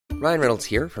Ryan Reynolds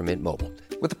here from Mint Mobile.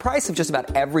 With the price of just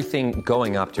about everything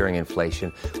going up during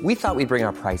inflation, we thought we'd bring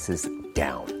our prices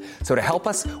down. So to help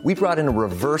us, we brought in a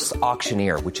reverse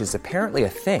auctioneer, which is apparently a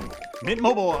thing. Mint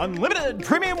Mobile Unlimited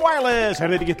Premium Wireless. How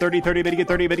to get 30, 30, bit to get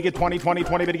 30, bit to get 20, 20,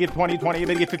 20, bit to get 20, 20,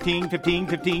 bit to get 15, 15,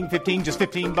 15, 15, just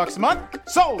 $15 a month?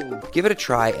 Sold! Give it a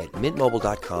try at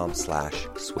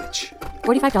mintmobile.com/switch.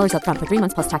 $45 up front for 3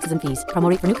 months plus taxes and fees. Promo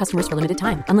rate for new customers for limited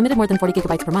time. Unlimited more than 40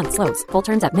 gigabytes per month. Slows full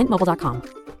terms at mintmobile.com.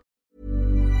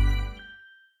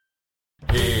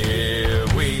 Here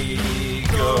we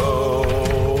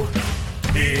go.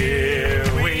 Here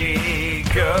we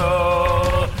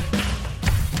go.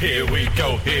 Here we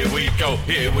go. Here we go.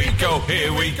 Here we go.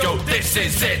 Here we go. This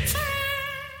is it.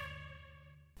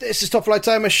 This is Top Flight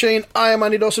Time Machine. I am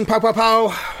Andy Dawson. Pow, pow,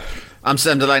 pow. I'm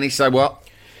Sam Delaney. So what?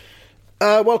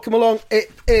 Welcome along. It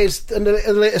is the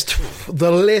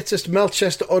latest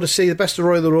Melchester Odyssey, the best of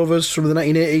Roy the Rovers from the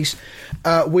 1980s.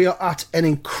 We are at an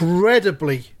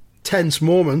incredibly tense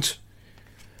moment.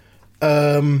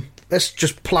 Let's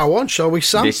just plough on, shall we,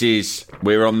 Sam?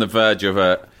 We're on the verge of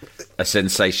a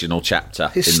sensational chapter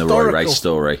in the Roy Race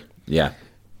story. Yeah.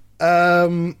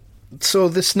 So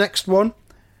this next one,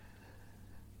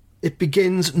 it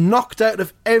begins knocked out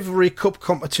of every cup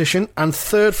competition and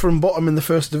third from bottom in the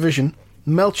first division.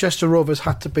 Melchester Rovers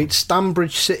had to beat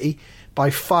Stambridge City by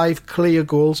 5 clear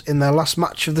goals in their last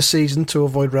match of the season to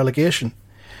avoid relegation.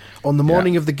 On the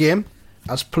morning of the game,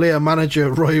 as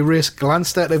player-manager Roy Race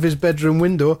glanced out of his bedroom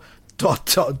window, ...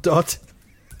 It's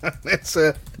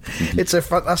a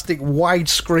fantastic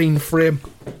widescreen frame.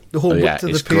 The whole width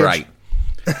of the page. Great.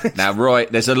 Now, Roy,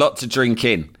 there's a lot to drink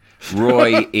in.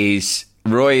 Roy is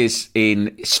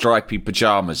in stripy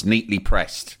pyjamas, neatly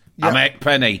pressed. Yep. I make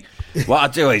Penny. What I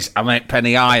do is I make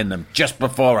Penny iron them just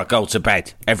before I go to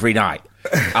bed every night.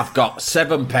 I've got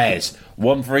 7 pairs,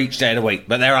 one for each day of the week,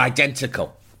 but they're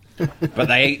identical. But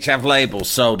they each have labels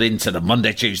sewed into them,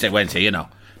 Monday, Tuesday, Wednesday, you know.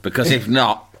 Because if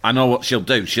not, I know what she'll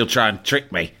do. She'll try and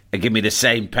trick me and give me the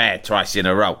same pair twice in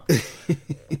a row.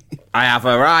 I have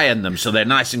her iron them so they're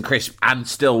nice and crisp and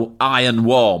still iron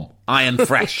warm, iron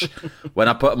fresh when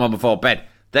I put them on before bed.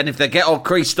 Then if they get all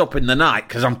creased up in the night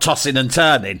because I'm tossing and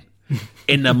turning,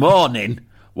 in the morning,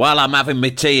 while I'm having my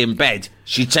tea in bed,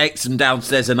 she takes them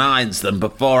downstairs and irons them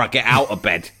before I get out of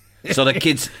bed. So the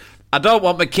kids... I don't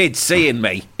want my kids seeing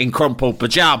me in crumpled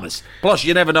pyjamas. Plus,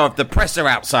 you never know if the press are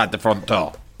outside the front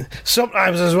door.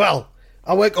 Sometimes as well,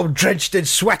 I wake up drenched in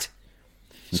sweat.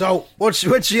 So when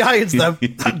she irons them,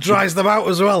 that dries them out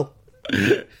as well.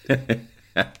 Don't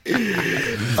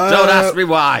ask me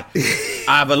why.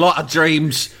 I have a lot of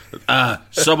dreams.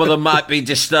 Some of them might be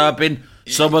disturbing.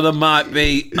 Some of them might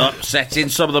be upsetting.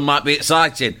 Some of them might be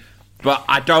exciting. But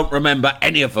I don't remember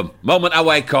any of them. Moment I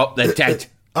wake up, they're dead.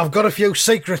 I've got a few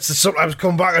secrets that sometimes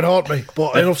come back and haunt me,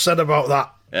 but enough said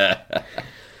about that.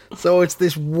 So it's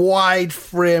this wide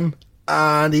frame,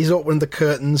 and he's opening the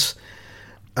curtains,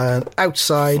 and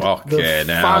outside,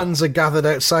 fans are gathered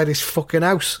outside his fucking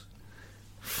house.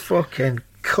 Fucking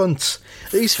cunts.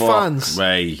 These fans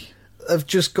have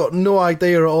just got no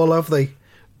idea at all, have they?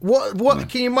 What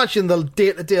can you imagine the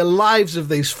day-to-day lives of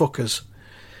these fuckers?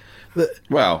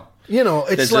 Well, you know,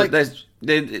 it's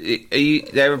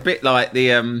they're a bit like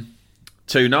the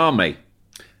Toon Army.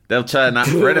 They'll turn up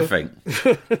for anything.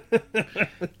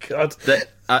 God.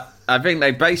 I think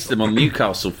they based them on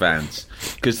Newcastle fans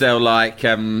because they're like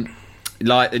the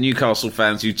Newcastle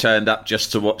fans who turned up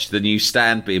just to watch the new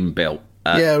stand being built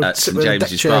at St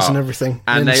James's Park and everything,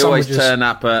 and they always turn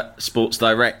up at Sports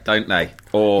Direct, don't they?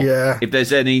 Or if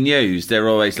there's any news, they're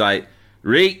always like,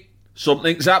 "Reet,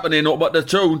 something's happening up at the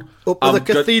Toon, up at the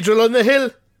cathedral on the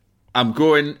hill. I'm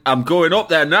going up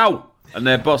there now." And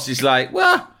their boss is like,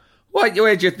 "Well, where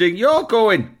do you think you're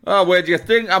going?" "Oh, where do you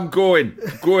think I'm going?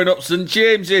 Going up St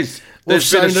James's. There's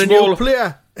been a small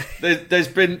player. There's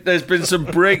been some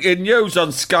breaking news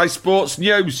on Sky Sports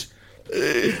News.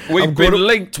 We've been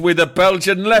linked with a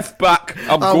Belgian left back.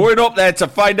 I'm going up there to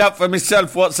find out for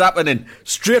myself what's happening."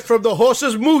 Straight from the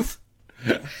horse's mouth.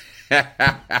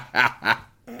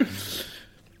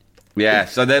 Yeah,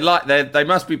 so they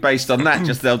must be based on that.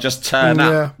 They'll just turn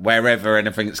up wherever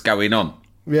anything's going on.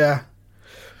 Yeah.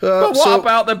 But what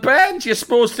about the band? You're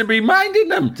supposed to be minding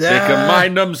them. They can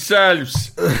mind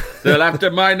themselves. They'll have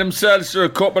to mind themselves for a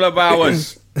couple of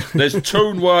hours. There's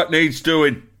tune work needs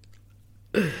doing.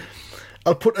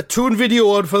 I'll put a tune video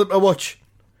on for them to watch.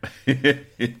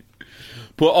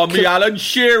 Put on the Alan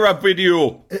Shearer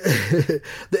video. The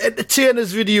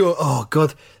Entertainers video. Oh,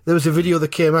 God. There was a video that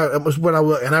came out. It was when I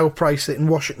worked in Our Price in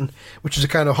Washington, which is a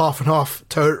kind of half and half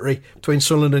territory between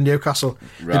Sunderland and Newcastle.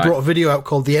 Right. They brought a video out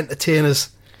called The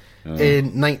Entertainers.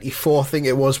 in 94, I think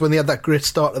it was, when they had that great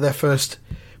start to their first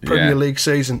Premier League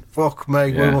season. Fuck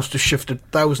me, we must have shifted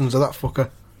thousands of that fucker.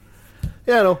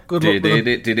 Yeah, no, good luck with them.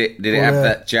 Did it have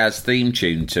that jazz theme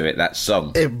tune to it, that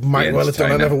song? It might well have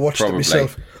done. I never watched it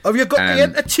myself. Have you got the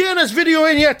Entertainers video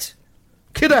in yet,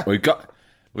 kidder?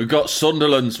 We've got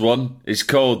Sunderland's one. It's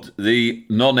called The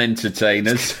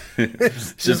Non-Entertainers.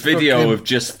 It's a video of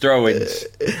just throw-ins.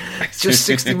 It's just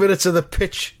 60 minutes of the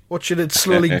pitch, watching it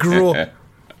slowly grow.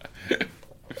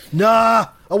 Nah,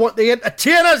 I want the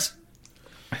Entertainers!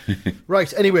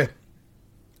 Right, anyway.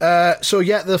 So,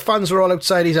 yeah, the fans are all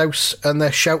outside his house and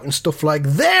they're shouting stuff like,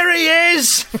 "There he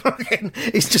is!"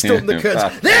 He's just opened the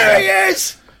curtains. There he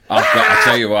is! I've got to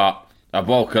tell you what. I've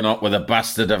woken up with a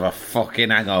bastard of a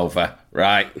fucking hangover,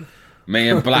 right? Me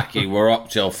and Blackie were up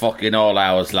till fucking all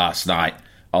hours last night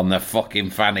on the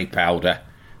fucking fanny powder,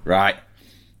 right?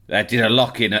 They did a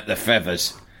lock-in at the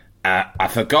Feathers. I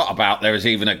forgot about there was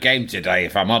even a game today,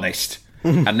 if I'm honest.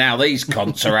 And now these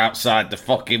cunts are outside the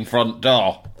fucking front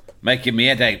door, making me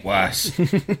headache worse.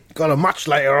 Got a match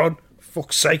later on,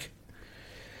 fuck's sake.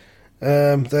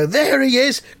 There he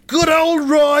is, good old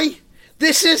Roy.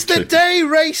 This is the day,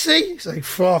 Racy. He's like,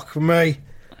 fuck me.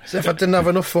 As if I didn't have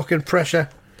enough fucking pressure.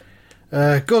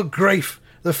 Good grief.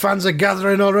 The fans are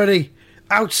gathering already.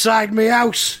 Outside me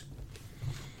house.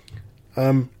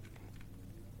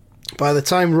 By the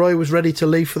time Roy was ready to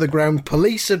leave for the ground,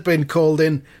 police had been called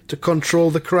in to control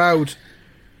the crowd.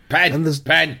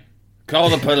 Pen, call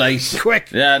the police.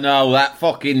 Quick. Yeah, no, that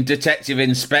fucking detective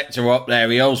inspector up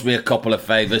there, he owes me a couple of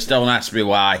favours. Don't ask me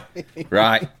why.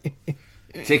 Right.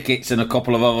 Tickets and a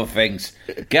couple of other things.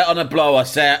 Get on a blower,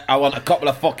 say I want a couple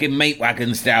of fucking meat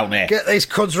wagons down here. Get these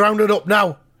cuds rounded up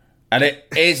now. And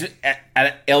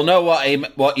and he'll know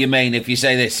what you mean if you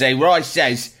say this. Say, Roy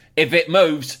says, if it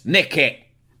moves, nick it.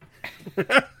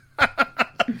 And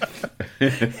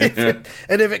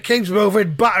if it keeps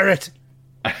moving, batter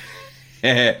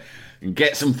it.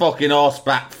 Get some fucking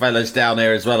horseback fellas down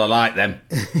here as well. I like them.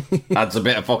 Adds a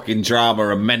bit of fucking drama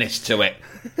and menace to it.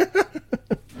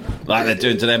 Like they're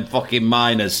doing to them fucking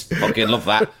miners. Fucking love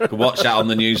that. Could watch that on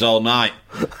the news all night.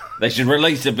 They should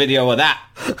release a video of that.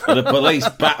 Of the police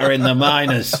battering the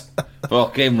miners.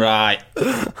 Fucking right.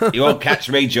 You won't catch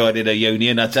me joining a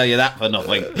union, I tell you that for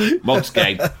nothing. Mugs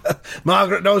game.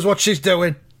 Margaret knows what she's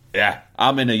doing. Yeah,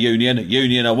 I'm in a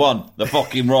union of one. The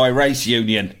fucking Roy Race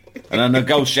Union. And I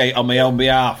negotiate on my own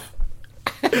behalf.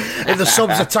 If the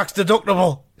subs are tax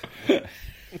deductible.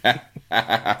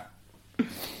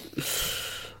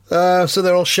 So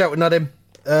they're all shouting at him.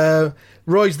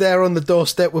 Roy's there on the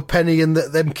doorstep with Penny and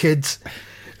them kids.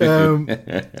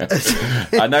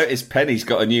 I noticed Penny's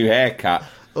got a new haircut.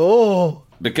 Oh,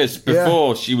 because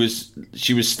before she was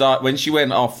when she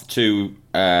went off to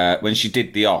when she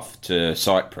did the off to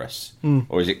Cyprus,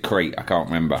 or is it Crete? I can't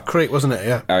remember. Crete, wasn't it?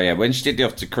 Yeah. Oh yeah, when she did the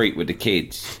off to Crete with the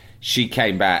kids, she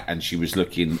came back and she was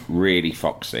looking really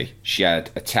foxy. She had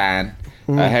a tan,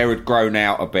 her hair had grown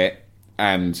out a bit,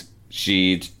 and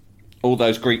she'd all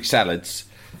those Greek salads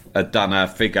had done her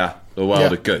figure the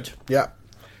world of good. Yeah.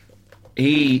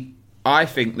 I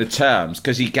think the terms,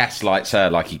 because he gaslights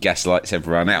her like he gaslights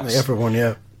everyone else. Everyone,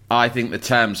 yeah. I think the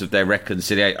terms of their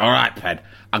reconciliation, all right, Pen,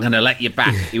 I'm going to let you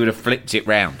back. He would have flipped it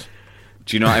round.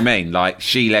 Do you know what I mean? Like,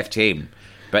 she left him,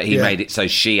 but he made it so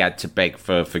she had to beg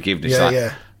for forgiveness.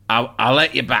 Yeah, like, I'll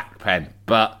let you back, Pen,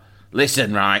 but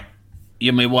listen, right,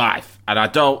 you're my wife, and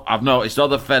I've noticed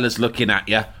other fellas looking at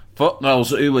you. Fuck knows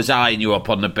who was eyeing you up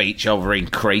on the beach over in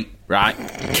Crete,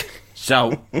 right?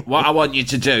 So, what I want you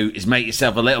to do is make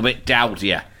yourself a little bit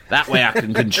dowdier. That way I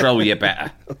can control you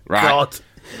better, right?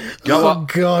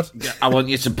 God. I want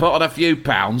you to put on a few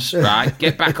pounds, right?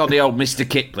 Get back on the old Mr.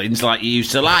 Kiplings like you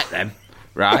used to like them,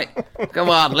 right? Come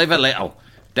on, live a little.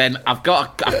 Then I've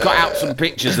cut out some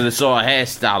pictures of the sort of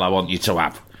hairstyle I want you to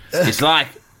have. It's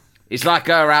like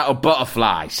her out of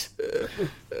Butterflies.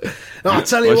 No, I'll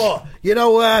tell you what. You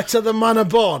know, To the Manor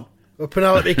Born with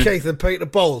Penelope Keith and Peter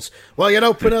Bowles. Well, you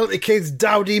know Penelope Keith's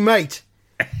dowdy mate.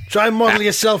 Try and model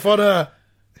yourself on her.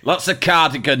 Lots of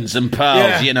cardigans and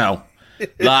pearls, you know.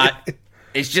 Like,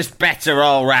 it's just better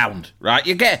all round, right?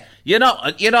 You're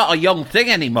not a young thing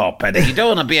anymore, Penny. You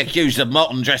don't want to be accused of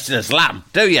mutton dressed as lamb,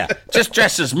 do you? Just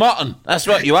dress as mutton. That's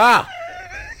what you are.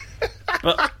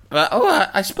 But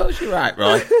I suppose you're right,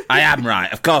 Roy. I am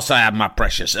right. Of course I am, my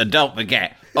precious. And don't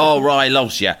forget, Roy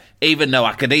loves you, even though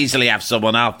I could easily have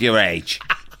someone half your age.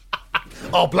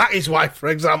 Or Blackie's wife, for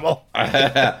example.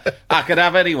 I could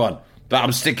have anyone, but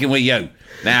I'm sticking with you.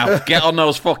 Now, get on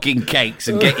those fucking cakes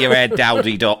and get your hair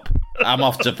dowdied up. I'm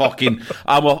off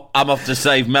to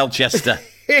save Melchester.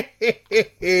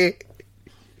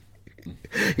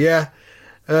 Yeah.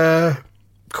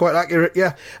 Quite accurate,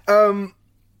 yeah.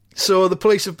 So the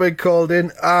police have been called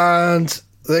in, and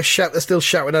they're still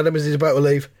shouting at him as he's about to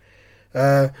leave.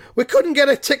 We couldn't get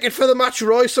a ticket for the match,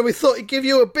 Roy, so we thought he'd give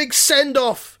you a big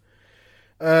send-off.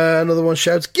 Another one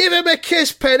shouts, give him a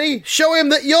kiss, Penny. Show him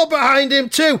that you're behind him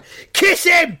too. Kiss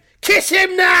him! Kiss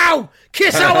him now!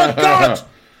 Kiss our God!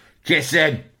 Kiss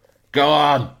him. Go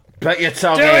on. Put your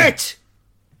tongue Do in. it!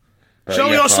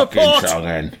 Show your support! Tongue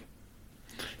in.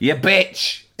 You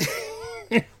bitch.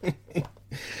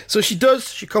 So she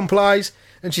does, she complies,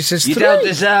 and she says, You 3. don't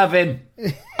deserve him.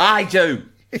 I do.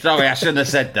 Sorry, I shouldn't have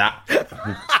said that.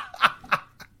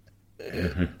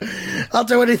 I'll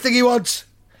do anything he wants.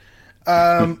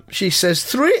 She says,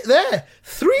 3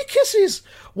 kisses,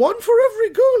 1 for every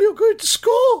goal you're going to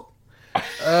score.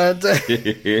 And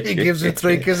he gives her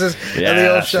 3 kisses. Yeah, and they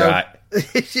all that's shout. right.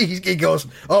 He goes,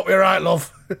 oh, you're right,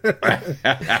 love.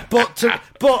 But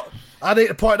I need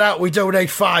to point out, we do need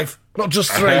 5, not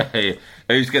just 3.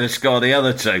 Who's going to score the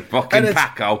other 2? Fucking And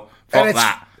Paco. Fuck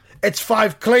that. It's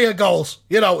 5 clear goals.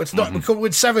 You know, it's not. We could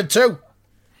win 7-2.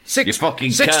 6. You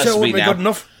fucking 6-2 cursed me wouldn't be now. good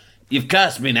enough. You've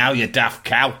cursed me now, you daft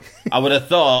cow. I would have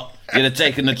thought you'd have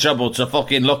taken the trouble to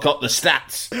fucking look up the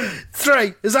stats.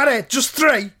 3, is that it? Just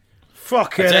 3?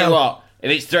 Fucking I tell you hell. what,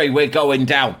 if it's 3, we're going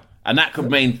down. And that could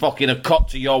mean fucking a cut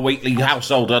to your weekly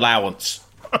household allowance.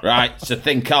 Right, so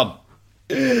think on.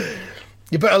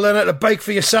 You better learn how to bake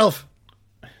for yourself.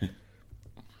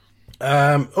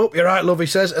 Oh, you're right, love, he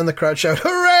says, and the crowd shout,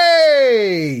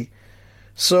 hooray!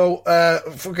 So,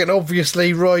 fucking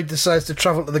obviously, Roy decides to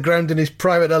travel to the ground in his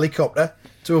private helicopter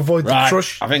to avoid the Right,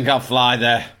 crush. I think I'll fly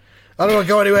there. I don't want to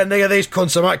go anywhere near these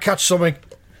cunts, I might catch something.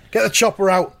 Get the chopper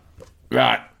out.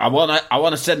 Right, I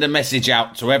wanna send a message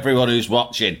out to everyone who's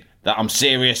watching that I'm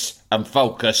serious and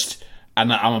focused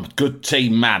and that I'm a good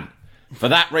team man. For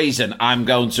that reason, I'm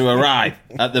going to arrive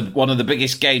at one of the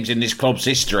biggest games in this club's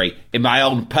history in my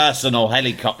own personal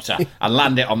helicopter and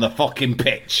land it on the fucking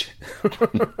pitch.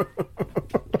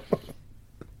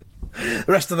 The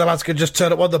rest of the lads can just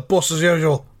turn up on the bus as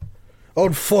usual.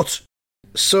 On foot.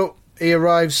 So, he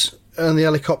arrives in the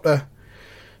helicopter.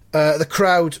 The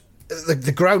crowd,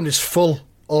 the ground is full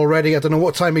already. I don't know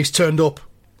what time he's turned up.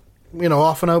 You know,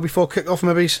 half an hour before kick-off,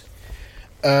 maybe.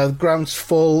 The ground's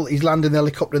full. He's landing the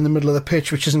helicopter in the middle of the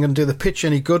pitch, which isn't going to do the pitch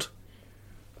any good.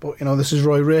 But, you know, this is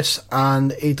Roy Race,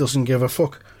 and he doesn't give a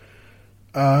fuck.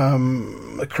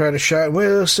 The crowd is shouting,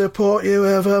 we'll support you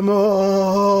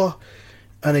evermore.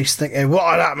 And he's thinking,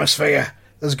 what an atmosphere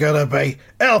there's going to be.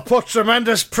 It'll put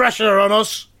tremendous pressure on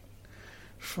us.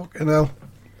 Fucking hell.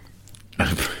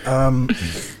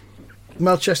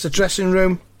 Melchester dressing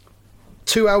room.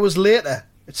 2 hours later,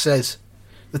 it says.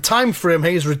 The time frame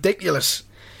here is ridiculous.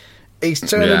 He's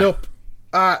turning up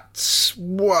at,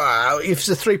 wow, if it's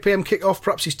a 3 p.m. kick-off,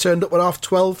 perhaps he's turned up at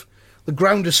 12:30. The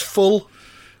ground is full.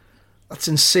 That's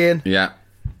insane. Yeah.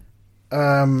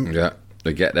 Yeah,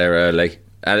 they get there early.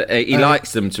 He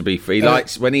likes them to be free. He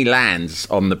likes, when he lands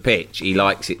on the pitch, he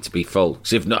likes it to be full.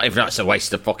 Because if not, it's a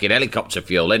waste of fucking helicopter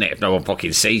fuel, innit? If no one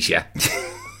fucking sees you.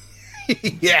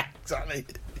 Yeah, exactly.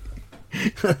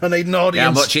 I need an audience.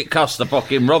 How much it costs to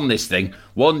fucking run this thing?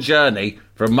 One journey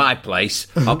from my place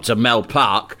up to Mel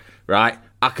Park, right?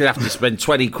 I could have to spend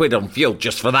 20 quid on fuel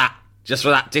just for that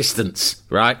distance,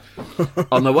 right?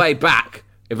 On the way back,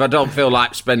 if I don't feel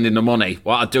like spending the money,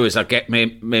 what I do is I get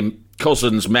my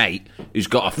cousin's mate who's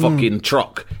got a fucking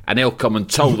truck, and he'll come and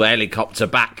tow the helicopter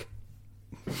back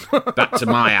to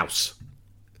my house.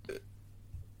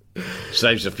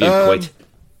 Saves a few quid.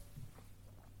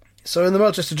 So in the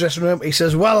Melchester dressing room, he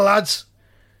says, well, lads,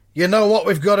 you know what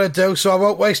we've got to do, so I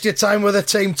won't waste your time with a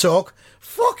team talk.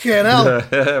 Fucking hell.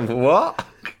 What?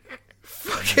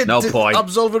 Fucking No point.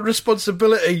 Absolving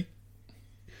responsibility.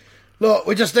 Look,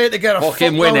 we just need to get a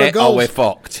Fucking fuck win load of it, or goals. we're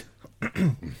fucked.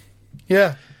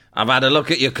 Yeah. I've had a look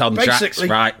at your contracts, Basically.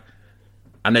 right?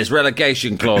 And there's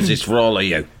relegation clauses for all of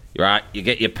you, right? You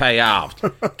get your pay halved.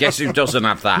 Guess who doesn't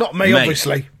have that? Not me,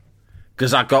 obviously.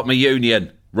 Because I got my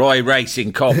union, Roy Race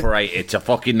Incorporated, to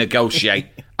fucking negotiate.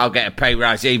 I'll get a pay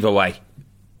rise either way.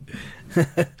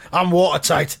 I'm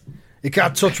watertight. You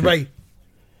can't touch me.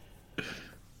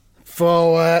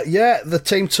 For, the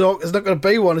team talk, there's not going to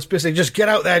be one. It's basically just get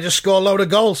out there, just score a load of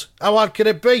goals. How hard can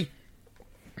it be?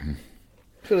 I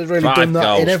feel they've really 5 done that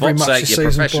goals. in every Fuck's match sake, this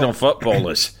you're season. professional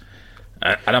footballers.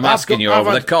 And I'm asking you,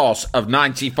 over the course of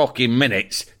 90 fucking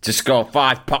minutes, to score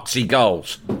 5 poxy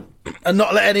goals. And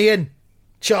not let any in.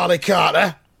 Charlie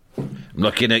Carter. I'm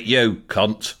looking at you,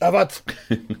 cunt.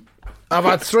 I've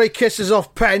had 3 kisses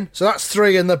off Penn, so that's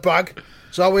 3 in the bag.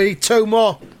 So we need 2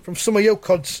 more from some of you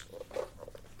cunts.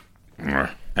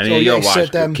 And So, your he wife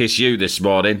said, could kiss you this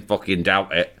morning. Fucking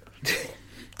doubt it.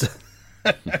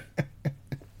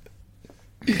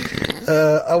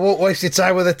 I won't waste your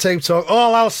time with a team talk.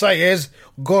 All I'll say is,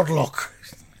 good luck.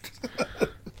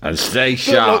 And stay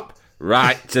sharp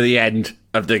right to the end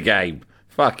of the game.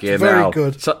 Fucking Very hell.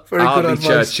 good. So, Very good hardly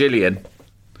advice. Churchillian.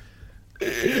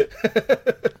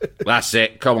 That's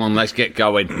it. Come on, let's get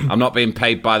going. I'm not being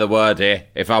paid by the word here.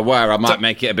 If I were, I might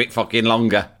make it a bit fucking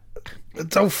longer.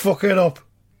 Don't fuck it up.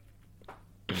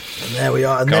 And there we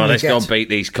are. And Come then on, we let's go and beat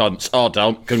these cunts. Or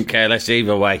don't. Couldn't care less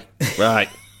either way. Right.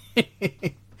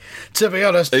 To be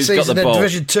honest, Who's a got season the in ball?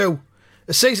 Division 2.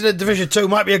 A season in Division 2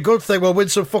 might be a good thing. We'll win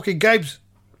some fucking games.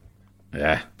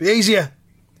 Yeah. Be easier.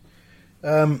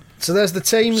 So there's the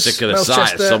teams. Sick of the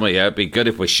sight of some of you. It'd be good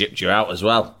if we shipped you out as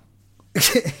well.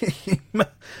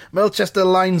 Melchester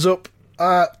lines up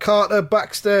Carter,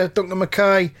 Baxter, Duncan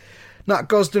Mackay, Nat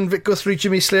Gosden, Vic Guthrie,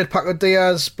 Jimmy Slade, Paco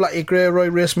Diaz, Blackie Gray, Roy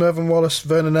Race, Mervyn Wallace,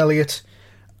 Vernon Elliott,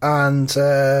 and is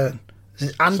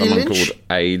it Andy Someone Lynch? called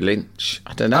A. Lynch.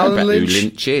 I don't know Alan about Lynch? who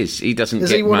Lynch is. He doesn't Is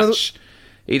get he one of much.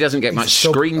 He doesn't get He's much the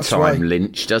sub, screen that's time, right.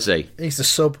 Lynch, does he? He's the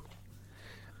sub.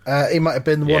 He might have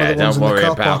been one of the Don't ones in the worry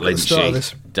car about park at the start of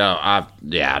this. Lynchy.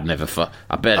 I've never.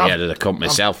 I barely I've- heard of the cunt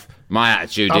myself. My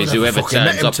attitude I've is never whoever fucking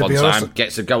met turns him, up to on be honest. time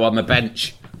gets to go on the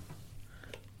bench.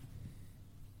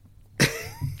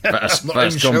 First Not come,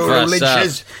 even sure who first Lynch served.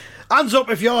 is. Hands up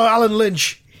if you're Alan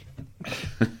Lynch.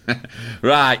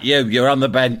 Right, you're on the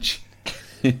bench.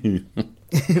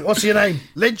 What's your name?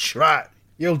 Lynch? Right,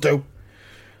 you'll do.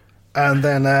 And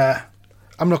then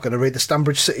I'm not going to read the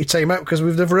Stanbridge City team out because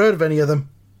we've never heard of any of them.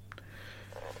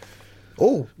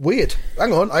 Oh, weird.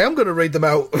 Hang on, I am going to read them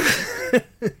out.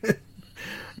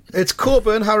 It's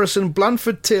Coburn, Harrison,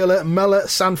 Blandford, Taylor, Mellor,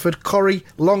 Sanford, Corrie,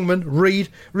 Longman, Reed,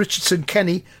 Richardson,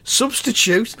 Kenny.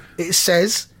 Substitute, it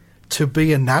says, to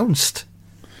be announced.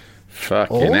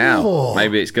 Fucking hell.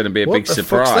 Maybe it's going to be a What big the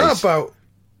surprise. fuck's that about?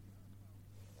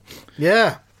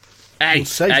 Yeah. Hey,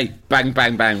 see. hey, bang,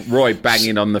 bang, bang. Roy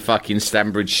banging on the fucking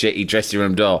Stanbridge City dressing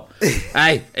room door.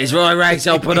 Hey, is Roy Race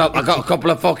open up? I got a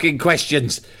couple of fucking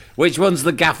questions. Which one's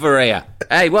the gaffer here?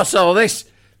 Hey, what's all this?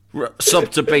 Sub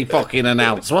to be fucking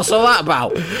announced. What's all that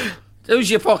about?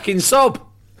 Who's your fucking sub?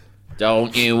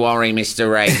 Don't you worry, Mr.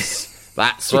 Race.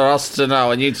 That's for us to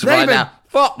know and you to find Raymond. out.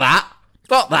 Fuck that.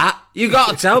 Fuck that. You got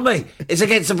to tell me. It's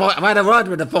against the point. I've had a ride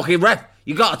with the fucking ref.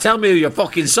 You got to tell me who your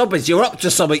fucking sub is. You're up to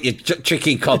something, you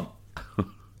tricky cunt.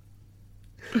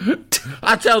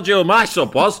 I told you who my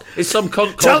sub was. It's some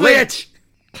cunt called Tell me Lynch.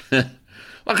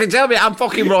 I can tell me I'm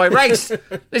fucking Roy Race.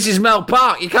 This is Mel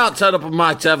Park. You can't turn up on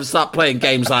my turf and start playing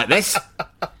games like this.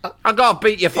 I got to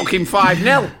beat you fucking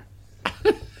 5-0.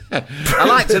 I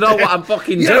like to know what I'm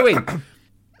fucking doing.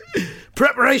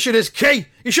 Preparation is key.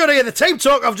 You should hear the team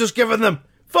talk I've just given them.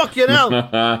 Fucking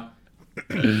hell.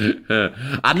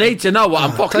 I need to know what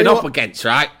I'm fucking you up what. against,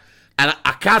 right? And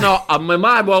I cannot, and my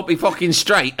mind won't be fucking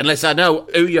straight unless I know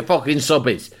who your fucking sub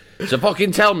is. So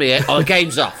fucking tell me it or the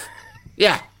game's off.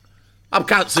 Yeah. I'm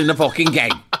cancelling the fucking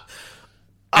game.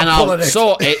 And I'll pulling it.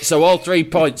 sort it so all 3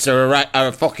 points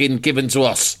are fucking given to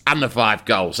us and the 5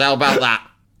 goals. How about that?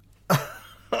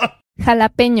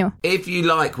 Jalapeño. If you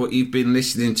like what you've been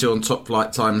listening to on Top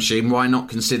Flight Time Machine, why not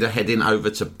consider heading over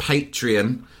to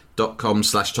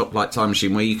patreon.com/Top Flight Time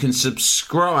Machine where you can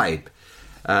subscribe.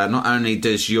 Not only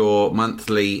does your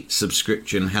monthly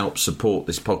subscription help support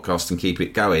this podcast and keep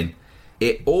it going,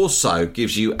 it also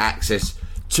gives you access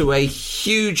to a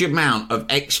huge amount of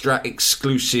extra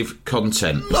exclusive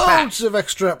content. Loads of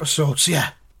extra episodes,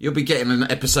 yeah. You'll be getting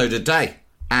an episode a day.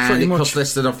 And Pretty it much. costs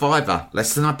less than a £5,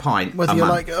 less than a pint. Whether a you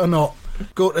month. like it or not.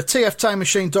 Go to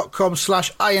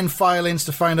tftimemachine.com/ironfilings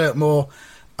to find out more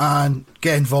and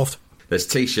get involved. There's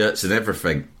T-shirts and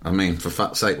everything. I mean, for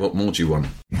fuck's sake, what more do you want?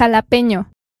 Jalapeño.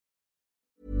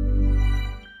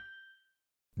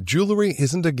 Jewelry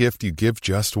isn't a gift you give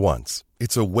just once.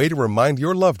 It's a way to remind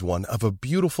your loved one of a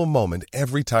beautiful moment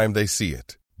every time they see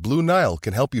it. Blue Nile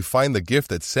can help you find the gift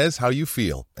that says how you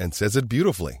feel and says it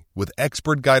beautifully, with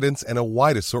expert guidance and a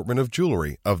wide assortment of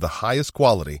jewelry of the highest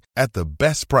quality at the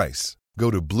best price. Go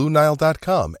to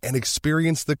BlueNile.com and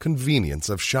experience the convenience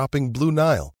of shopping Blue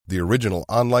Nile, the original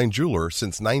online jeweler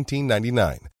since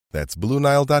 1999. That's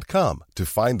BlueNile.com to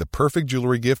find the perfect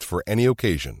jewelry gift for any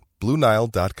occasion.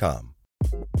 BlueNile.com.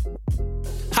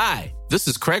 Hi, this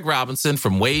is Craig Robinson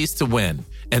from Ways to Win,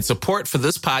 and support for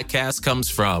this podcast comes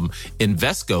from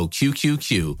Invesco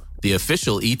QQQ, the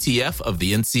official ETF of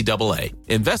the NCAA.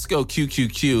 Invesco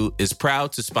QQQ is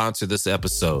proud to sponsor this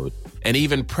episode, and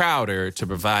even prouder to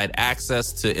provide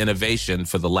access to innovation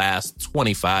for the last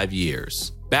 25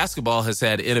 years. Basketball has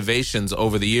had innovations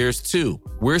over the years, too.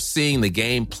 We're seeing the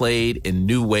game played in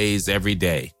new ways every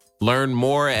day. Learn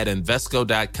more at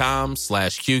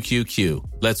Invesco.com/QQQ.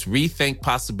 Let's rethink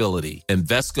possibility.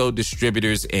 Invesco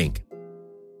Distributors, Inc.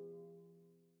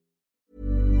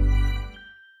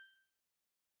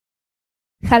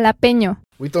 Jalapeño.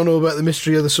 We don't know about the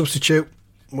mystery of the substitute.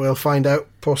 We'll find out,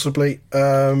 possibly.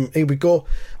 Here we go.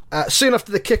 Soon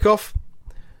after the kickoff.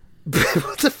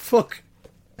 What the fuck?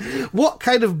 What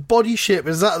kind of body shape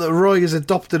is that Roy has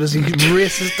adopted as he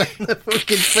races down the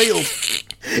fucking field?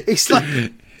 He's like...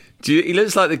 He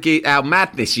looks like how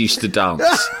Madness used to dance.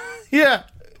 Yeah.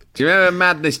 Do you remember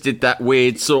Madness did that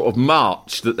weird sort of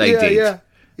march that they did?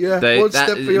 Yeah. One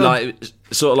step beyond. Like,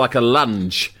 sort of like a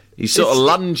lunge. He's sort of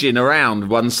lunging around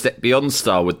one step beyond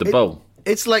style with the ball.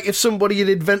 It's like if somebody had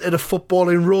invented a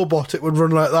footballing robot, it would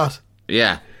run like that.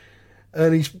 Yeah.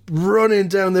 And he's running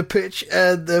down the pitch,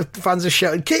 and the fans are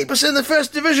shouting, "Keep us in the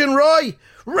first division, Roy!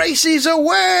 Races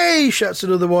away!" shouts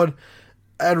another one.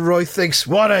 And Roy thinks,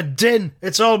 "What a din!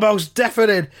 It's almost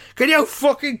deafening. Can you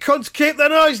fucking cunts keep the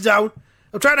noise down?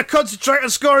 I'm trying to concentrate on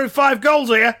scoring 5 goals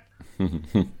here."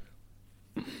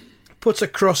 Puts a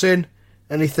cross in,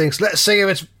 and he thinks, Let's see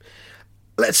if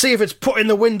it's putting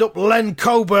the wind up Len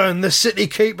Coburn, the City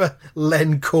keeper.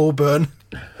 Len Coburn.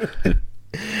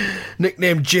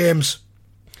 Nicknamed James.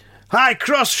 High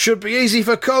cross should be easy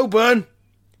for Coburn.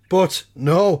 But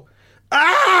no.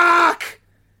 Ark!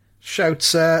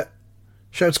 Shouts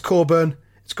Coburn.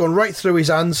 It's gone right through his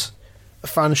hands. A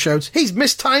fan shouts, "He's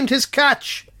mistimed his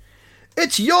catch.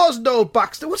 It's yours, Noel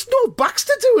Baxter." What's Noel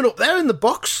Baxter doing up there in the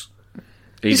box?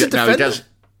 He's a defender.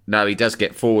 He does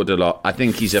get forward a lot. I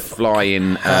think he's a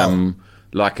flying...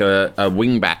 like a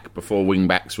wing-back before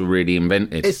wing-backs were really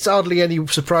invented. It's hardly any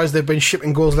surprise they've been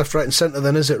shipping goals left, right and centre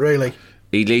then, is it really?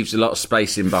 He leaves a lot of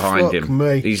space in behind him.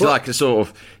 Me. He's like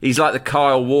the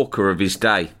Kyle Walker of his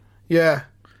day. Yeah.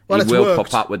 Well, he will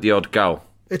pop up with the odd goal.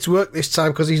 It's worked this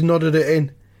time because he's nodded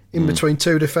it in between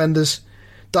two defenders.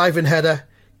 Diving header.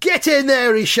 "Get in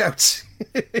there," he shouts.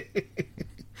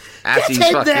 As he's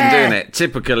fucking doing it.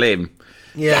 Typical him.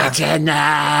 Yeah. "Get in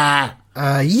there!"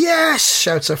 Yes,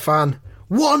 shouts a fan.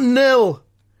 1-0.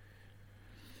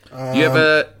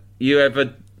 You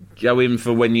ever go in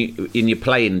for when you in your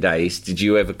playing days? Did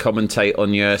you ever commentate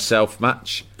on your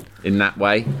self-match in that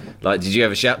way? Like, did you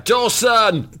ever shout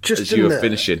 "Dawson" as you were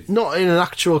finishing? Not in an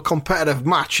actual competitive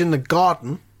match in the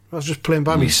garden. I was just playing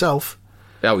by myself.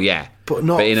 Oh yeah, but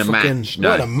in a match. No,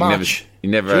 not in a match. You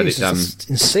never heard it done. That's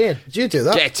insane. Did you do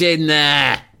that? Get in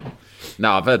there.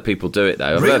 No, I've heard people do it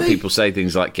though. I've heard people say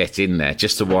things like "get in there"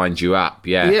 just to wind you up.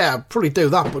 Yeah, yeah, I'd probably do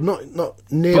that, but not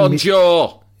near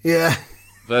Bonjour. Yeah,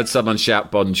 I've heard someone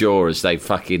shout "Bonjour" as they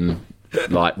fucking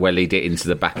like wellied it into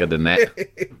the back of the net.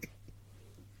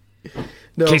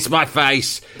 No. Kiss my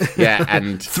face. Yeah,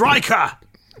 and Thriker.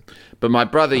 But my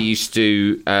brother used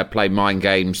to play mind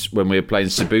games when we were playing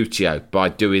Subbuteo by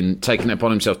taking it upon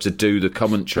himself to do the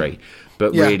commentary.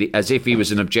 But really, as if he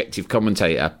was an objective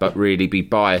commentator, but really be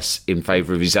biased in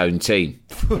favour of his own team.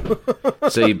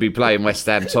 So you'd be playing West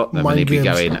Ham Tottenham and he'd be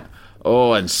going,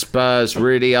 "Oh, and Spurs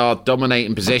really are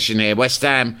dominating possession here. West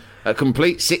Ham are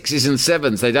complete 6s and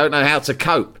 7s. They don't know how to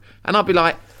cope." And I'd be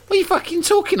like, "What are you fucking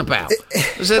talking about?"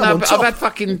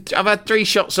 I've had 3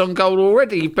 shots on goal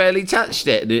already. You barely touched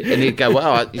it. And he'd go,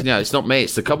 "Well, it's not me,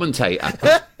 it's the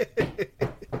commentator."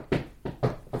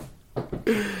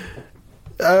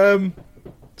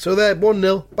 So there,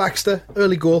 1-0, Baxter,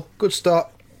 early goal, good start.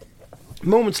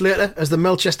 Moments later, as the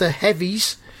Melchester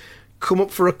Heavies come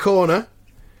up for a corner,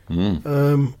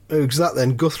 who's that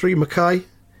then? Guthrie, Mackay,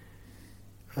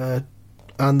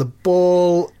 and the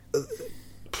ball,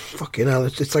 fucking hell,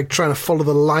 it's like trying to follow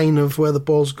the line of where the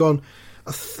ball's gone.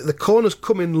 The corner's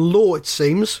coming low, it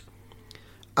seems,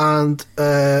 and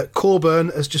Coburn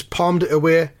has just palmed it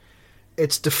away.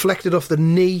 It's deflected off the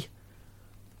knee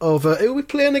of who are we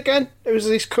playing again? It was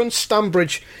this cunt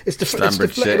Stanbridge. It's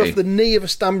deflected off the knee of a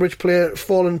Stanbridge player,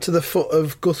 fallen to the foot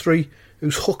of Guthrie,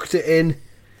 who's hooked it in.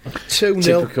 2-0.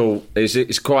 Typical.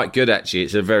 It's quite good actually.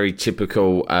 It's a very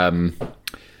typical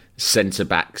centre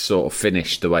back sort of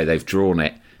finish. The way they've drawn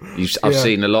it. I've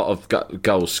seen a lot of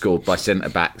goals scored by centre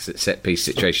backs at set piece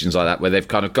situations like that, where they've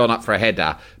kind of gone up for a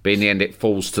header, but in the end it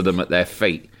falls to them at their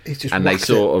feet. And they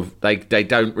sort of they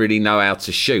don't really know how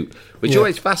to shoot, which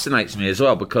always fascinates me as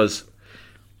well, because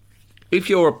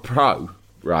if you're a pro,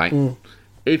 right,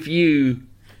 if you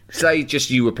say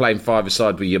just you were playing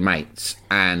five-a-side with your mates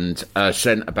and a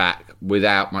centre-back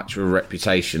without much of a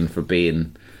reputation for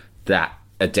being that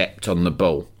adept on the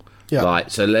ball, like,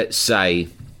 so let's say,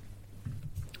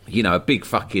 a big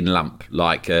fucking lump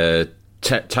like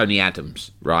Tony Adams,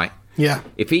 right? Yeah.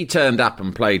 If he turned up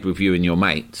and played with you and your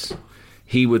mates,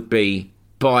 he would be,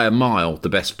 by a mile, the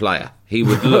best player. He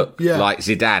would look Yeah. like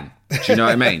Zidane. Do you know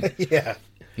what I mean? Yeah.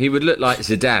 He would look like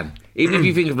Zidane. Even if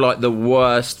you think of like the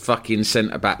worst fucking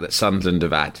centre-back that Sunderland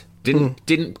have had.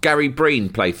 Didn't Gary Breen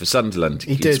play for Sunderland?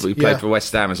 He did, He played yeah. for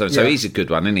West Ham or something. So Yeah. he's a good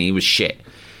one, isn't he? He was shit.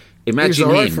 He was Imagine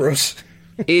all right him. for us.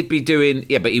 He'd be doing...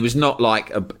 Yeah, but he was not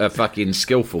like a fucking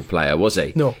skillful player, was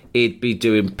he? No. He'd be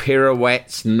doing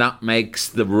pirouettes, nutmegs,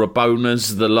 the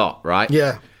Rabonas, the lot, right?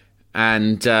 Yeah.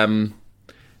 And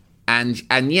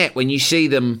yet, when you see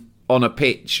them on a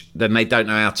pitch, then they don't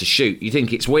know how to shoot. You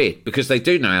think it's weird, because they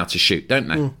do know how to shoot, don't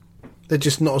they? They're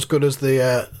just not as good as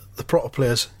the proper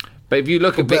players. But if you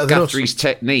look at better Vic than us. Guthrie's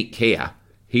technique here,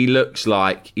 he looks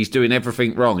like he's doing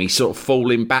everything wrong. He's sort of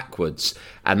falling backwards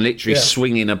and literally Yeah.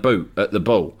 swinging a boot at the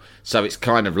ball. So it's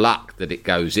kind of luck that it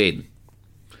goes in.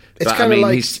 It's But, kind of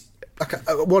like he's...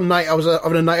 one night I was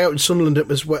having a night out in Sunderland. It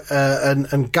was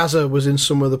and Gaza was in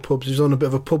some of the pubs. He was on a bit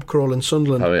of a pub crawl in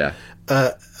Sunderland. Oh, yeah.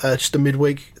 Just a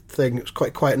midweek thing. It was quite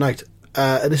a quiet night.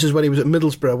 And this is when he was at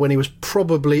Middlesbrough, when he was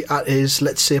probably at his,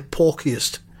 let's say,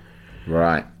 porkiest.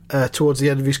 Right. Towards the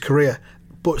end of his career.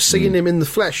 But seeing him in the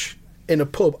flesh in a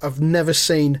pub, I've never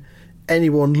seen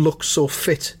anyone look so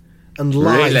fit and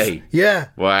live. Really? Yeah.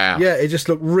 Wow. Yeah, he just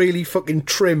looked really fucking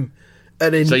trim.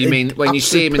 And in, So you mean when you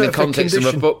see him in the absolute perfect context of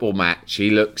a condition. football match, he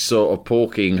looks sort of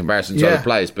porky in comparison to Yeah. other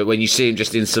players, but when you see him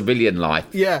just in civilian life,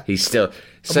 Yeah. he still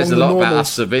says Among a the lot about normals.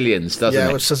 us civilians, doesn't Yeah,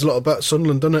 it? it says a lot about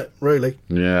Sunderland, doesn't it, really?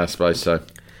 Yeah, I suppose so.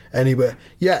 Anyway,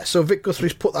 yeah, so Vic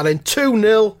Guthrie's put that in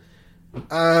 2-0,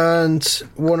 and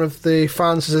one of the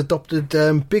fans has adopted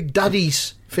Big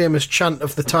Daddy's famous chant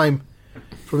of the time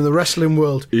from the wrestling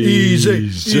world. Easy,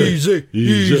 easy,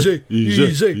 easy,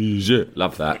 easy.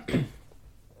 Love that.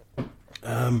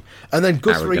 And then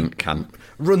Guthrie Arrogant cunt.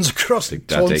 runs across Big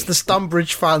Daddy. towards the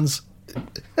Stambridge fans.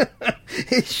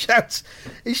 he shouts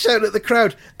at the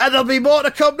crowd, and there'll be more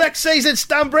to come next season,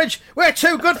 Stambridge. We're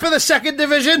too good for the second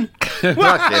division. Fucking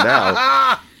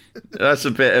hell. That's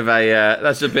a bit of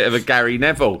a Gary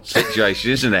Neville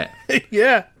situation, isn't it?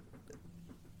 Yeah.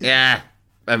 Yeah.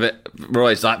 But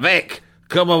Roy's like, Vic,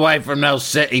 come away from those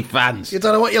City fans. You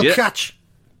don't know what you'll Yeah. catch.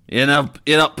 You know,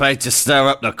 you're not paid to stir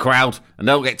up the crowd, and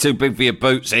don't get too big for your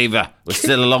boots either. We're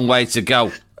still a long way to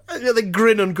go. The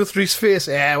grin on Guthrie's face.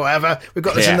 Yeah, whatever. We've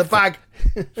got this in Yeah. the bag.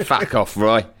 Fuck off,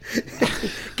 Roy.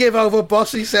 Give over,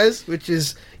 boss, he says, which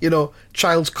is,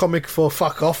 child's comic for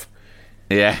fuck off.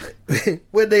 Yeah.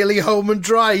 We're nearly home and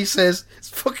dry, he says. It's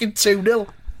fucking 2-0.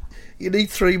 You need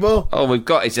 3 more. All we've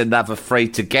got is another free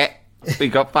to get.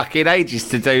 We've got fucking ages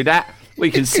to do that. We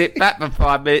can sit back for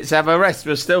 5 minutes, have a rest.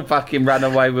 We'll still fucking run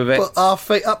away with it. Put our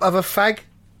feet up, have a fag.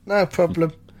 No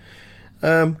problem.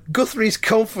 Guthrie's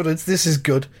confidence, this is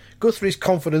good. Guthrie's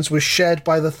confidence was shared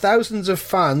by the thousands of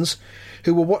fans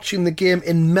who were watching the game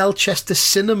in Melchester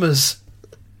cinemas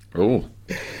Oh.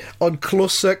 on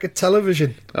closed circuit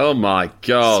television. Oh my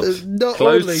God. So not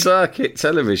Closed only- circuit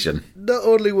television. Not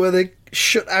only were they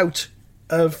shut out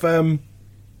of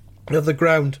the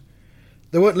ground,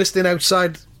 they weren't listening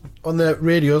outside on their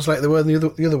radios like they were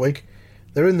the other week.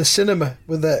 They're in the cinema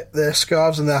with their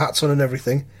scarves and their hats on and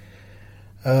everything,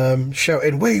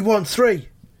 shouting, "We want 3!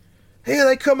 Here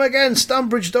they come again!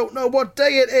 Stambridge don't know what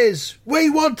day it is! We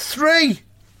want 3!"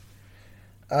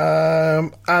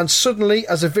 And suddenly,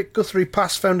 as a Vic Guthrie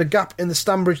pass found a gap in the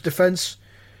Stambridge defence,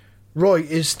 Roy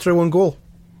is through on goal.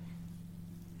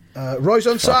 Roy's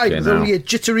onside Fucking with hell. only a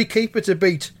jittery keeper to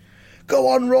beat. Go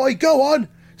on, Roy, go on!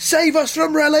 Save us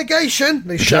from relegation!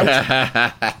 They shout.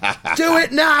 Do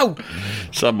it now!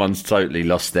 Someone's totally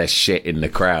lost their shit in the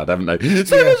crowd, haven't they?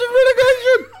 Save us from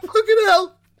relegation! Fucking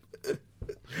hell!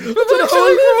 I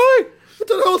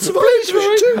don't know what's about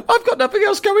I've got nothing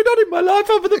else going on in my life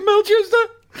other than Melchester.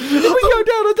 If we go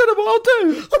down, I don't know what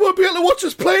I'll do. I won't be able to watch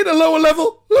us play at a lower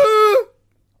level.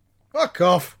 Fuck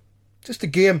off. Just a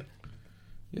game.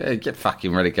 Yeah, you get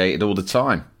fucking relegated all the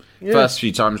time. First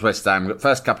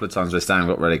couple of times West Ham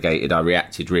got relegated, I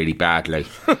reacted really badly.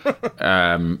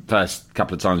 First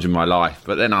couple of times in my life.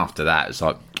 But then after that, it's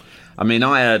like... I mean,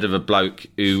 I heard of a bloke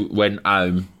who went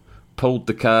home, pulled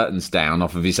the curtains down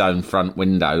off of his own front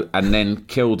window, and then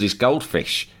killed his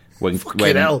goldfish. When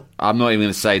hell. I'm not even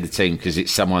going to say the team, because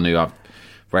it's someone who I've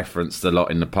referenced a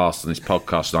lot in the past on this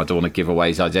podcast, and I don't want to give away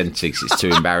his identity because it's too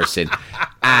embarrassing.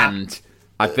 And...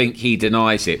 I think he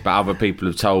denies it, but other people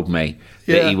have told me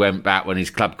that he went back when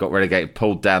his club got relegated,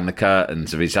 pulled down the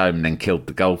curtains of his home and then killed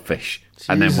the goldfish.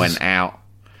 And then went out,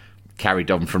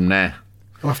 carried on from there.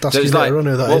 I'll have to ask So you it's later on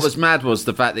who that what is. was mad was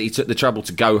the fact that he took the trouble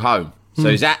to go home. So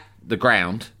he's at the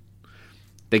ground,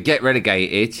 they get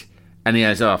relegated, and he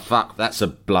goes, oh, fuck, that's a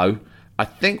blow. I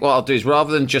think what I'll do is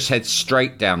rather than just head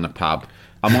straight down the pub,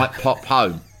 I might pop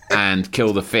home and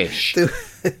kill the fish.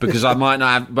 Because I might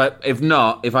not have... But if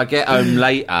not, if I get home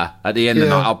later, at the end of the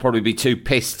night, I'll probably be too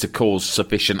pissed to cause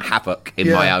sufficient havoc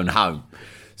in my own home.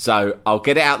 So I'll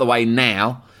get it out of the way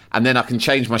now, and then I can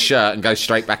change my shirt and go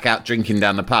straight back out drinking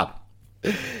down the pub.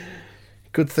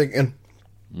 Good thinking.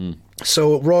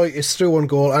 So Roy is through on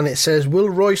goal, and it says, will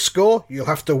Roy score? You'll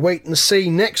have to wait and see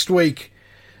next week.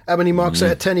 How many marks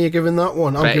out of 10 are you giving that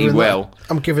one? I'm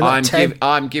giving that 10.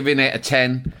 I'm giving it a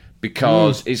 10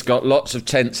 because it's got lots of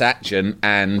tense action,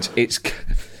 and it's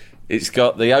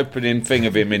got the opening thing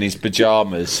of him in his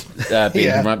pyjamas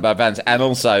being run by vans, and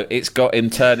also it's got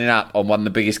him turning up on one of the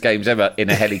biggest games ever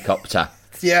in a helicopter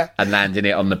and landing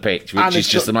it on the pitch, which is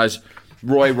just the most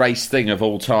Roy Race thing of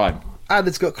all time. And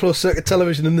it's got closed circuit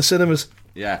television in the cinemas.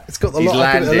 Yeah. It's got the lot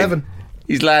up at 11.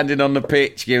 He's landing on the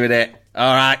pitch, giving it,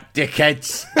 all right,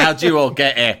 dickheads, how'd you all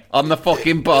get here? On the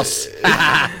fucking bus.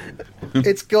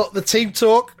 It's got the team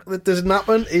talk that doesn't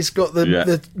happen. It's got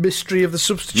the mystery of the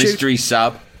substitute. Mystery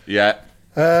sub,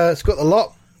 it's got the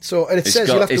lot. So, and it's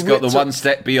got the one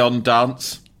step beyond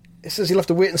dance. It says you'll have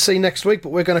to wait and see next week, but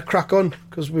we're going to crack on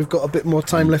because we've got a bit more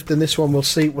time left in this one. We'll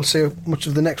see how much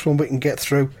of the next one we can get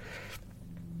through.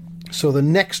 So the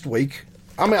next week,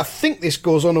 I think this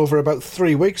goes on over about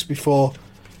 3 weeks before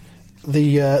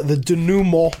the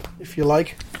denouement, if you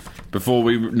like. Before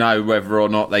we know whether or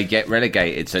not they get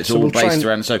relegated. So it's all based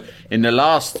around... So in the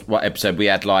last episode, we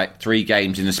had 3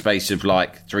 games in the space of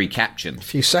 3 captions. A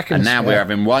few seconds. And now we're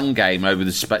having one game over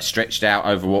the stretched out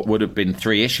over what would have been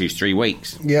 3 issues, 3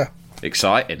 weeks. Yeah.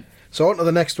 Exciting. So on to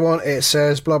the next one. It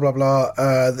says, blah, blah,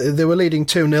 blah. They were leading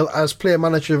 2-0 as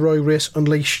player-manager Roy Race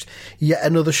unleashed yet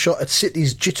another shot at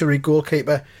City's jittery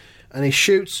goalkeeper. And he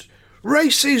shoots...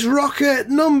 Race's rocket,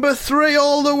 number 3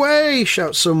 all the way,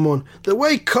 shouts someone. The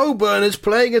way Coburn is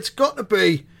playing, it's got to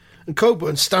be. And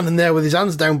Coburn's standing there with his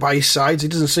hands down by his sides. He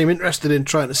doesn't seem interested in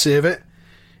trying to save it.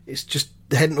 It's just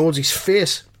heading towards his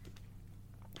face.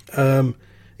 He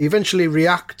eventually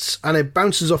reacts and it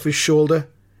bounces off his shoulder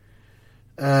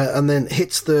and then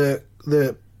hits the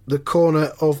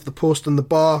corner of the post and the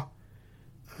bar.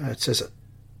 It says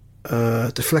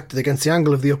deflected against the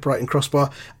angle of the upright and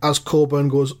crossbar as Coburn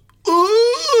goes,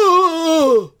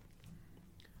 ooh!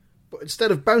 But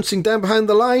instead of bouncing down behind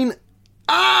the line,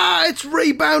 it's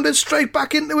rebounded straight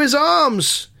back into his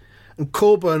arms. And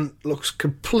Coburn looks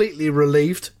completely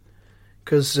relieved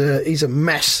because he's a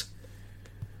mess.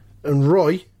 And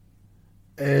Roy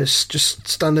is just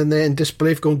standing there in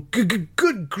disbelief going,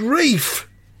 good grief.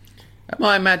 Am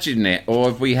I imagining it, or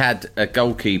have we had a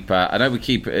goalkeeper? I know we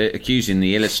keep accusing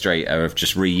the illustrator of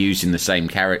just reusing the same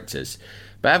characters,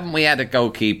 but haven't we had a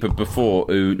goalkeeper before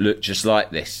who looked just like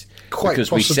this? Quite because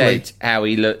possibly. We said how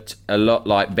he looked a lot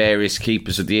like various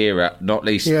keepers of the era, not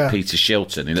least Peter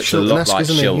Shilton. He looks a lot like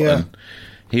Shilton. Yeah.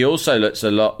 He also looks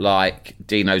a lot like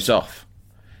Dino Zoff.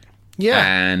 Yeah.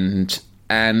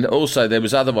 And also there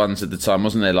was other ones at the time,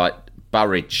 wasn't there? Like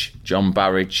Burridge, John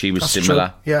Burridge. He was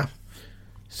similar. True. Yeah.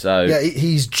 So yeah,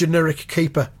 he's generic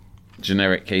keeper.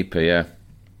 Generic keeper, yeah.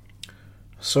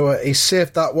 So he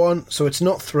saved that one. So it's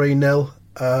not 3-0.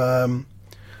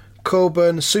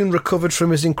 Coburn soon recovered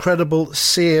from his incredible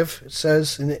save, it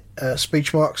says in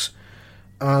speech marks.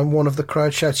 And one of the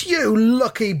crowd shouts, "You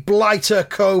lucky blighter,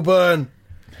 Coburn!"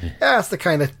 Yeah, that's the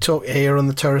kind of talk you hear on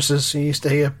the terraces. You used to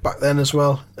hear back then as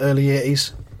well, early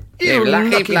 80s. You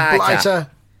lucky blighter.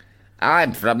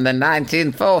 I'm from the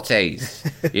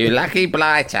 1940s. You lucky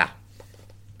blighter.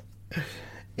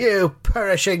 You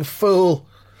perishing fool.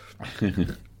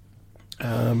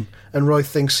 And Roy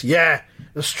thinks, yeah,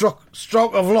 the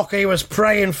stroke of luck he was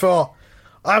praying for.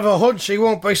 I've a hunch he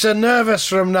won't be so nervous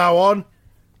from now on.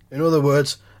 In other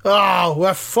words,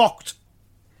 we're fucked.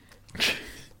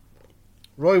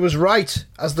 Roy was right.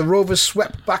 As the Rovers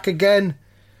swept back again,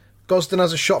 Gosden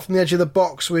has a shot from the edge of the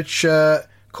box, which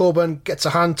Coburn gets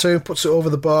a hand to, puts it over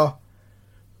the bar.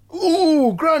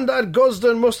 Ooh, Grandad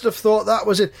Gosden must have thought that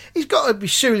was it. He's got to be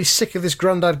surely sick of this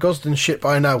Grandad Gosden shit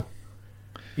by now.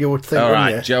 You would think, all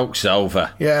right, you? Joke's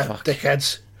over. Yeah,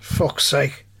 dickheads. Fuck's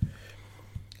sake.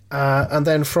 And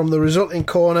then from the resulting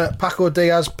corner, Paco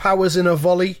Diaz powers in a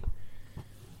volley.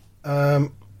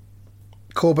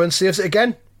 Coburn saves it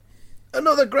again.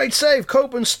 Another great save.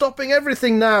 Coburn stopping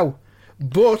everything now.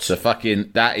 But so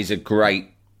that is a great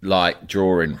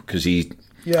drawing because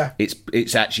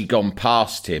it's actually gone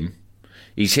past him.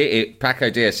 He's hit it. Paco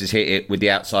Diaz has hit it with the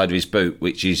outside of his boot,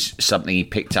 which is something he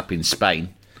picked up in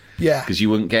Spain. Yeah, because you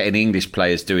wouldn't get any English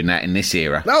players doing that in this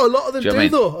era. No, a lot of them do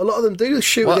though. A lot of them do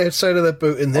shoot with the outside of their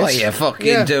boot in this. What are you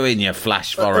fucking doing, you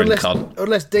flash foreign cunt?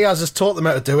 Unless Diaz has taught them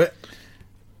how to do it.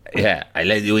 Yeah, I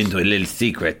let you into a little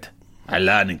secret I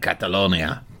learned in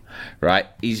Catalonia. Right?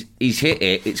 He's hit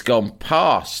it. It's gone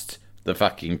past the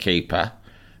fucking keeper.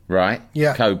 Right?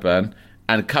 Yeah. Coburn.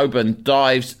 And Coburn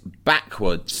dives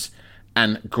backwards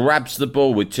and grabs the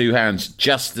ball with two hands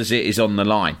just as it is on the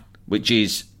line, which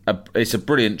is it's a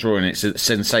brilliant drawing. It's a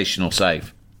sensational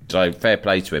save. So fair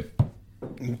play to him.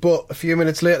 But a few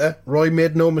minutes later, Roy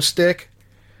made no mistake.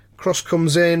 Cross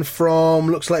comes in from,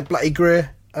 looks like Blackie Gray,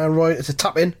 and Roy, it's a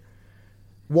tap in.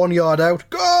 1 yard out.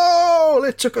 Goal!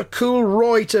 It took a cool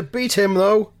Roy to beat him,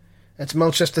 though. It's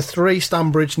Melchester 3,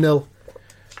 Stanbridge 0.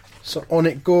 So on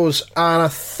it goes, and I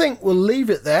think we'll leave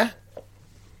it there.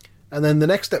 And then the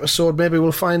next episode, maybe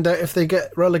we'll find out if they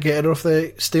get relegated or if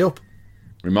they stay up.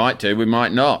 We might do, we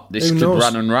might not. This Who could knows?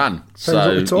 run and run. Depends So,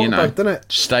 what we talk about, doesn't it?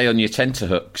 stay on your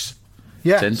tenterhooks.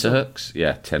 Yeah. Tenterhooks?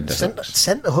 Yeah, tenterhooks.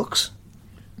 Centre hooks.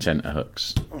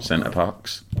 Tenterhooks. Centre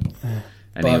parks.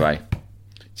 Anyway,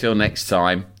 till next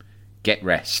time, get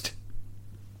rest.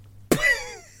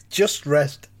 Just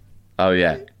rest. Oh,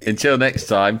 yeah. Until next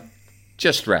time,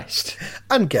 just rest.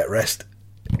 And get rest.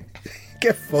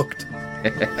 Get fucked.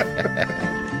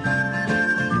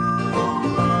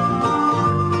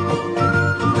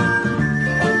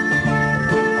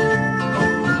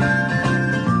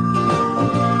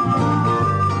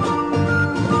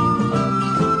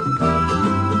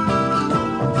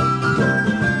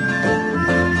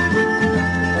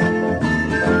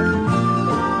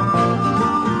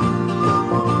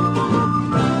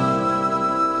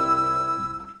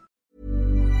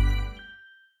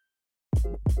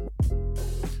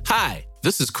 Hi,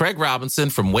 this is Craig Robinson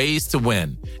from Ways to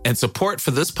Win, and support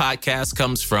for this podcast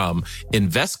comes from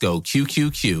Invesco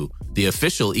QQQ, the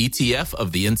official ETF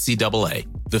of the NCAA.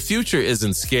 The future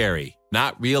isn't scary.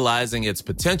 Not realizing its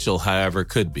potential, however,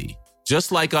 could be.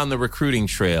 Just like on the recruiting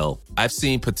trail, I've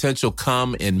seen potential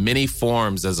come in many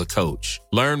forms as a coach.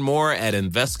 Learn more at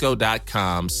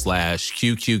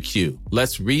Invesco.com/QQQ.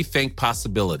 Let's rethink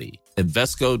possibility.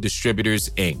 Invesco Distributors,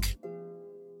 Inc.